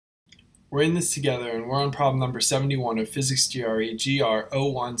We're in this together, and we're on problem number 71 of Physics GRE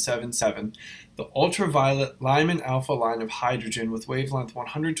GR0177. The ultraviolet Lyman alpha line of hydrogen with wavelength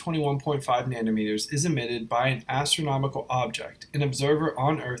 121.5 nanometers is emitted by an astronomical object. An observer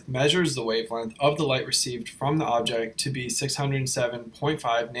on Earth measures the wavelength of the light received from the object to be 607.5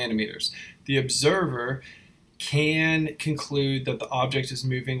 nanometers. The observer can conclude that the object is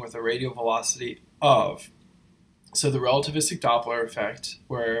moving with a radial velocity of. So the relativistic Doppler effect,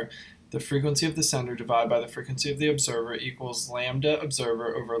 where the frequency of the sender divided by the frequency of the observer equals lambda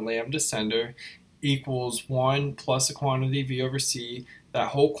observer over lambda sender equals 1 plus the quantity v over c, that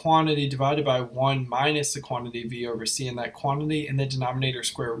whole quantity divided by 1 minus the quantity v over c, and that quantity in the denominator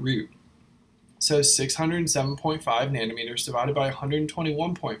square root. So 607.5 nanometers divided by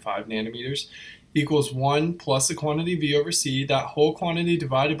 121.5 nanometers equals 1 plus the quantity v over c, that whole quantity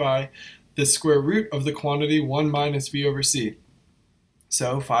divided by the square root of the quantity 1 minus v over c.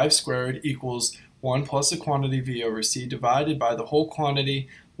 So 5 squared equals 1 plus the quantity v over c divided by the whole quantity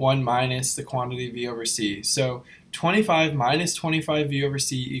 1 minus the quantity v over c. So 25 minus 25 v over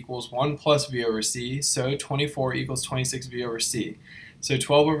c equals 1 plus v over c. So 24 equals 26 v over c. So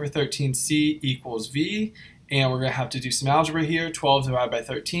 12 over 13 c equals v. And we're going to have to do some algebra here. 12 divided by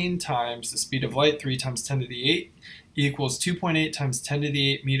 13 times the speed of light, 3 times 10 to the 8, equals 2.8 times 10 to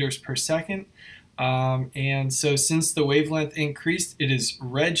the 8 meters per second. And so since the wavelength increased, it is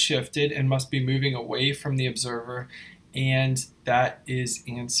redshifted and must be moving away from the observer, and that is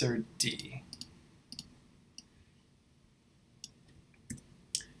answer D.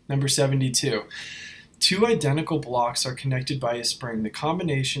 Number 72. Two identical blocks are connected by a spring. The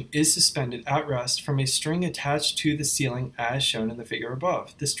combination is suspended at rest from a string attached to the ceiling as shown in the figure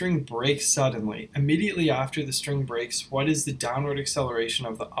above. The string breaks suddenly. Immediately after the string breaks, what is the downward acceleration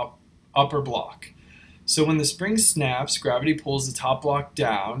of the upper block? So when the spring snaps, gravity pulls the top block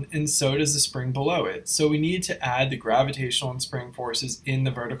down, and so does the spring below it. So we need to add the gravitational and spring forces in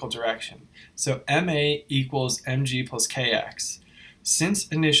the vertical direction. So MA equals mg plus kx. Since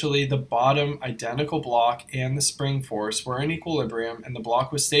initially the bottom identical block and the spring force were in equilibrium and the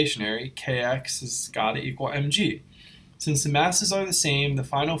block was stationary, kx has got to equal mg. Since the masses are the same, the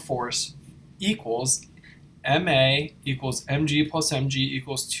final force equals ma equals mg plus mg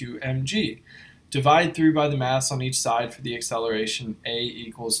equals 2mg. Divide through by the mass on each side for the acceleration. A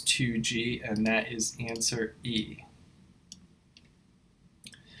equals 2g, and that is answer E.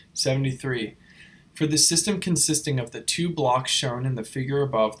 73. For the system consisting of the two blocks shown in the figure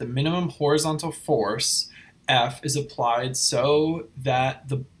above, the minimum horizontal force F is applied so that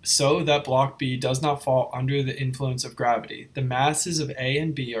block B does not fall under the influence of gravity. The masses of A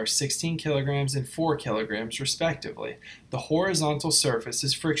and B are 16 kilograms and 4 kilograms respectively. The horizontal surface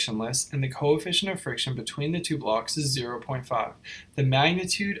is frictionless and the coefficient of friction between the two blocks is 0.5. The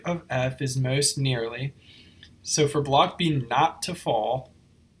magnitude of F is most nearly, so for block B not to fall,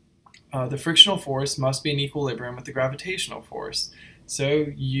 the frictional force must be in equilibrium with the gravitational force. So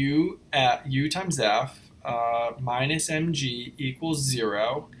U times F minus mg equals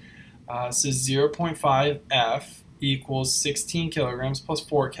 0. So 0.5 F equals 16 kilograms plus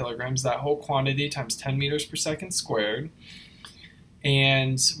 4 kilograms, that whole quantity times 10 meters per second squared.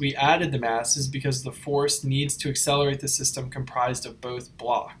 And we added the masses because the force needs to accelerate the system comprised of both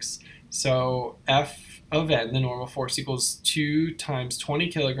blocks. So F of n, the normal force, equals 2 times 20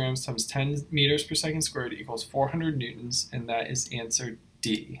 kilograms times 10 meters per second squared equals 400 newtons, and that is answer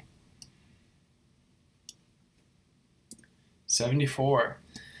D. 74.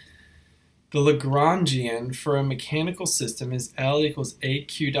 The Lagrangian for a mechanical system is L equals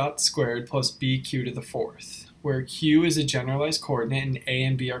AQ dot squared plus BQ to the fourth, where Q is a generalized coordinate and A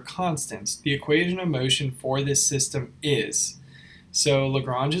and B are constants. The equation of motion for this system is, so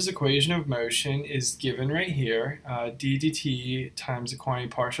Lagrange's equation of motion is given right here, d dt times the quantity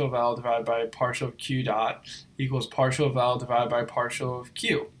partial of L divided by partial of Q dot equals partial of L divided by partial of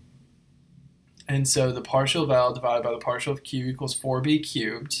Q. And so the partial of L divided by the partial of Q equals 4b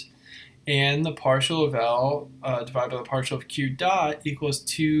cubed, and the partial of L divided by the partial of Q dot equals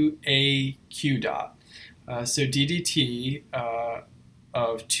 2a Q dot. So d dt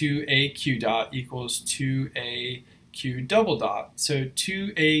of 2a Q dot equals 2a Q double dot. So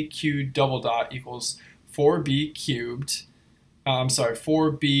 2a Q double dot equals 4b cubed,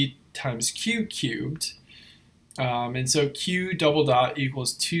 4b times Q cubed. And so Q double dot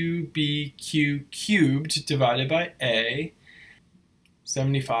equals 2bq cubed divided by A.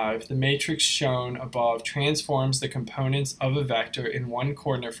 75. The matrix shown above transforms the components of a vector in one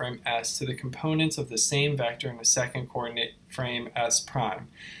coordinate frame S to the components of the same vector in a second coordinate frame S prime.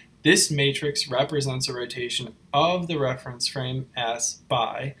 This matrix represents a rotation of the reference frame S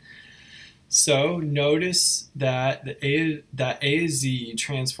by So notice that that AZ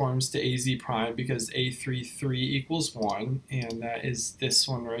transforms to AZ prime because A33 equals 1, and that is this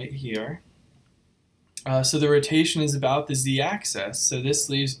one right here. So the rotation is about the z-axis, so this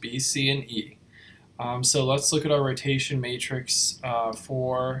leaves B, C, and E. So let's look at our rotation matrix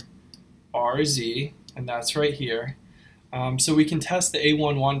for RZ, and that's right here. So we can test the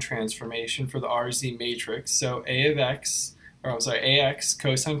A11 transformation for the RZ matrix. So AX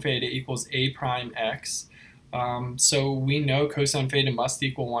cosine theta equals A prime X. So we know cosine theta must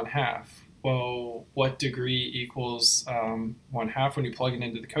equal 1/2. Well, what degree equals 1/2 when you plug it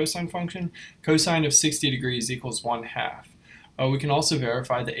into the cosine function? Cosine of 60 degrees equals 1/2. We can also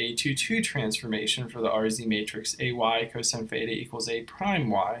verify the A22 transformation for the RZ matrix. AY cosine theta equals A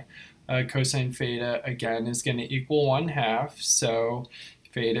prime Y. Cosine theta again is going to equal 1/2, so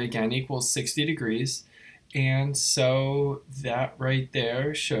theta again equals 60 degrees. And so that right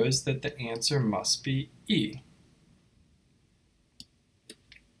there shows that the answer must be E.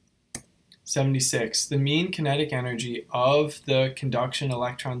 76. The mean kinetic energy of the conduction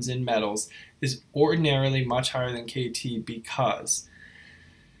electrons in metals is ordinarily much higher than kT because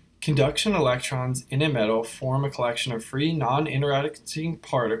conduction electrons in a metal form a collection of free, non-interacting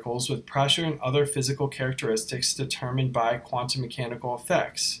particles with pressure and other physical characteristics determined by quantum mechanical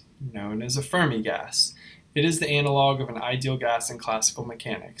effects, known as a Fermi gas. It is the analog of an ideal gas in classical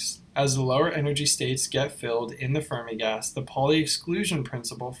mechanics. As the lower energy states get filled in the Fermi gas, the Pauli exclusion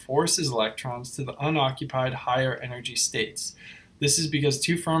principle forces electrons to the unoccupied higher energy states. This is because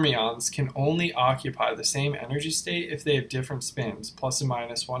two fermions can only occupy the same energy state if they have different spins, plus and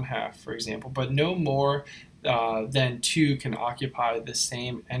minus 1/2, for example, but no more than two can occupy the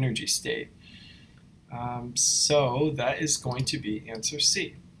same energy state. So that is going to be answer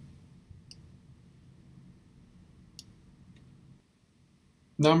C.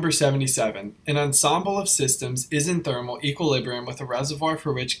 Number 77. An ensemble of systems is in thermal equilibrium with a reservoir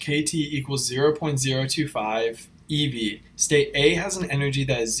for which kT equals 0.025 eV. State A has an energy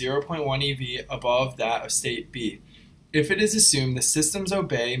that is 0.1 eV above that of state B. If it is assumed the systems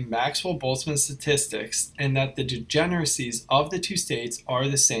obey Maxwell-Boltzmann statistics and that the degeneracies of the two states are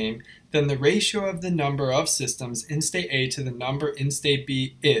the same, then the ratio of the number of systems in state A to the number in state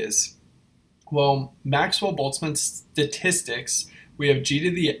B is, well, Maxwell-Boltzmann statistics, we have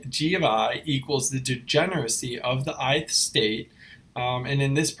G of I equals the degeneracy of the ith state, and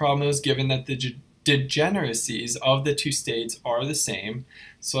in this problem it was given that the degeneracies of the two states are the same.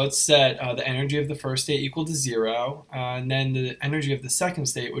 So let's set the energy of the first state equal to 0, and then the energy of the second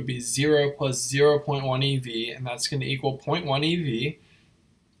state would be 0 plus 0.1 eV, and that's going to equal 0.1 eV.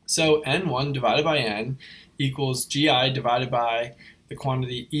 So N1 divided by N equals Gi divided by the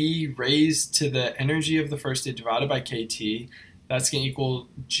quantity E raised to the energy of the first state divided by KT. That's going to equal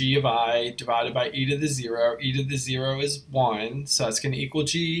G of I divided by e to the 0. E to the 0 is 1, so that's going to equal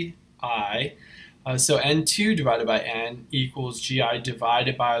Gi. So N2 divided by N equals Gi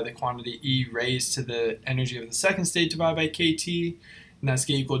divided by the quantity E raised to the energy of the second state divided by KT. And that's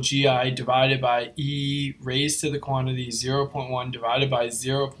going to equal Gi divided by E raised to the quantity 0.1 divided by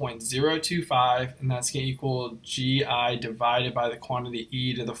 0.025. And that's going to equal Gi divided by the quantity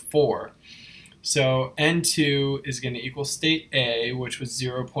E to the 4. So N2 is going to equal state A, which was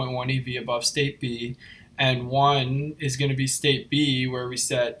 0.1 eV above state B, and 1 is going to be state B, where we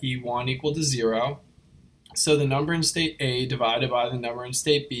set E1 equal to 0. So the number in state A divided by the number in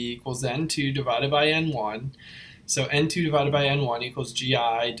state B equals N2 divided by N1. So N2 divided by N1 equals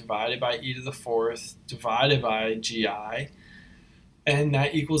Gi divided by e to the 4th divided by Gi, and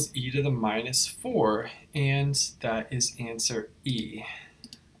that equals e to the minus 4, and that is answer E.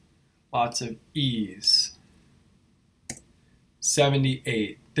 Lots of E's.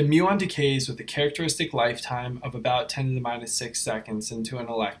 78. The muon decays with a characteristic lifetime of about 10 to the minus 6 seconds into an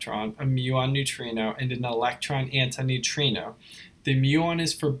electron, a muon neutrino, and an electron antineutrino. The muon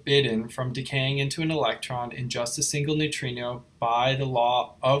is forbidden from decaying into an electron in just a single neutrino by the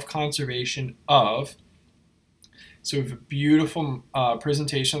law of conservation of. So we have a beautiful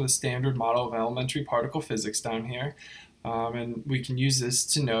presentation of the standard model of elementary particle physics down here. And we can use this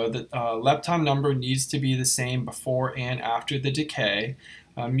to know that lepton number needs to be the same before and after the decay.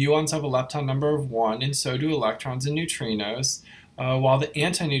 Muons have a lepton number of 1, and so do electrons and neutrinos, while the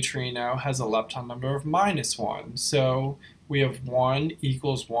antineutrino has a lepton number of -1. So we have 1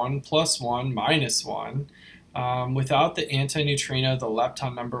 equals 1 plus 1 minus 1. Without the antineutrino, the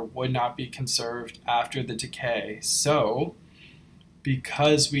lepton number would not be conserved after the decay. So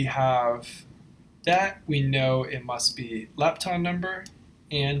because we have that, we know it must be lepton number,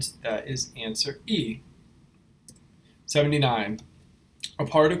 and that is answer E. 79. A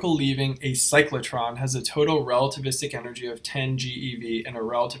particle leaving a cyclotron has a total relativistic energy of 10 GeV and a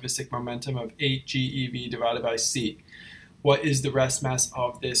relativistic momentum of 8 GeV divided by c. What is the rest mass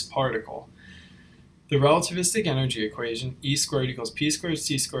of this particle? The relativistic energy equation, E squared equals P squared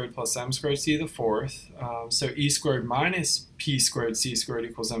C squared plus M squared C to the fourth. So E squared minus P squared C squared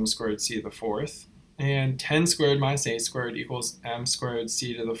equals M squared C to the fourth. And 10 squared minus 8 squared equals M squared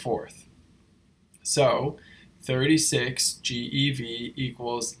C to the fourth. So 36 GeV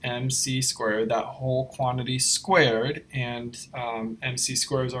equals MC squared, that whole quantity squared, and MC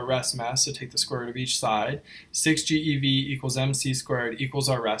squared is our rest mass, so take the square root of each side. 6 GeV equals MC squared equals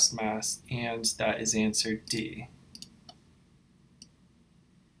our rest mass, and that is answer D.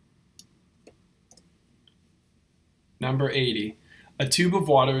 Number 80. A tube of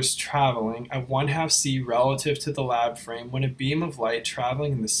water is traveling at 1/2 c relative to the lab frame when a beam of light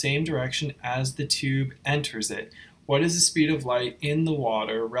traveling in the same direction as the tube enters it. What is the speed of light in the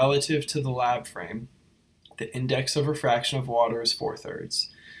water relative to the lab frame? The index of refraction of water is 4/3.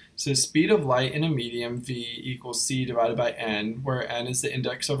 So the speed of light in a medium, V, equals c divided by n, where n is the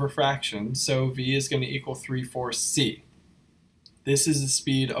index of refraction, so V is going to equal 3/4 c. This is the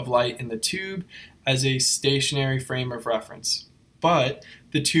speed of light in the tube as a stationary frame of reference. But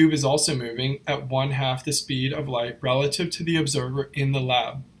the tube is also moving at 1/2 the speed of light relative to the observer in the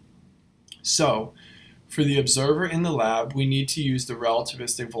lab. So, for the observer in the lab, we need to use the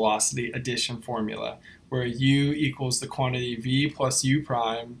relativistic velocity addition formula, where U equals the quantity V plus U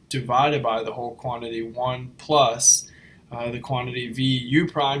prime divided by the whole quantity 1 plus the quantity V U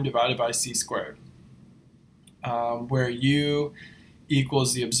prime divided by C squared, where U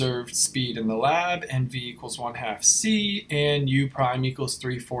equals the observed speed in the lab, and V equals 1/2 c, and U prime equals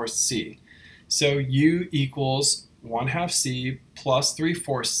 3/4 c. So U equals 1/2 c plus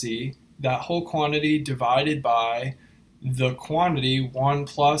 3/4 c, that whole quantity divided by the quantity 1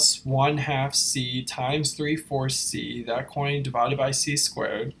 plus 1/2 c times 3/4 c, that quantity divided by c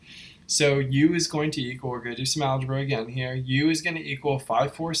squared. So U is going to equal, we're going to do some algebra again here, U is going to equal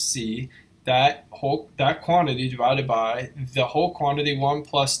 5/4 c, that quantity divided by the whole quantity 1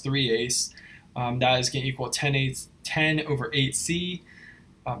 plus 3/8, that is going to equal 10 over 8c,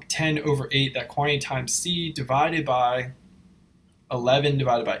 10 over 8, that quantity times c, divided by 11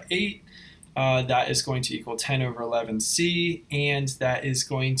 divided by 8, that is going to equal 10 over 11c, and that is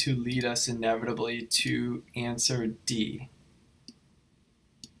going to lead us inevitably to answer D.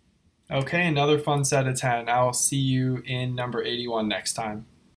 Okay, another fun set of 10. I will see you in number 81 next time.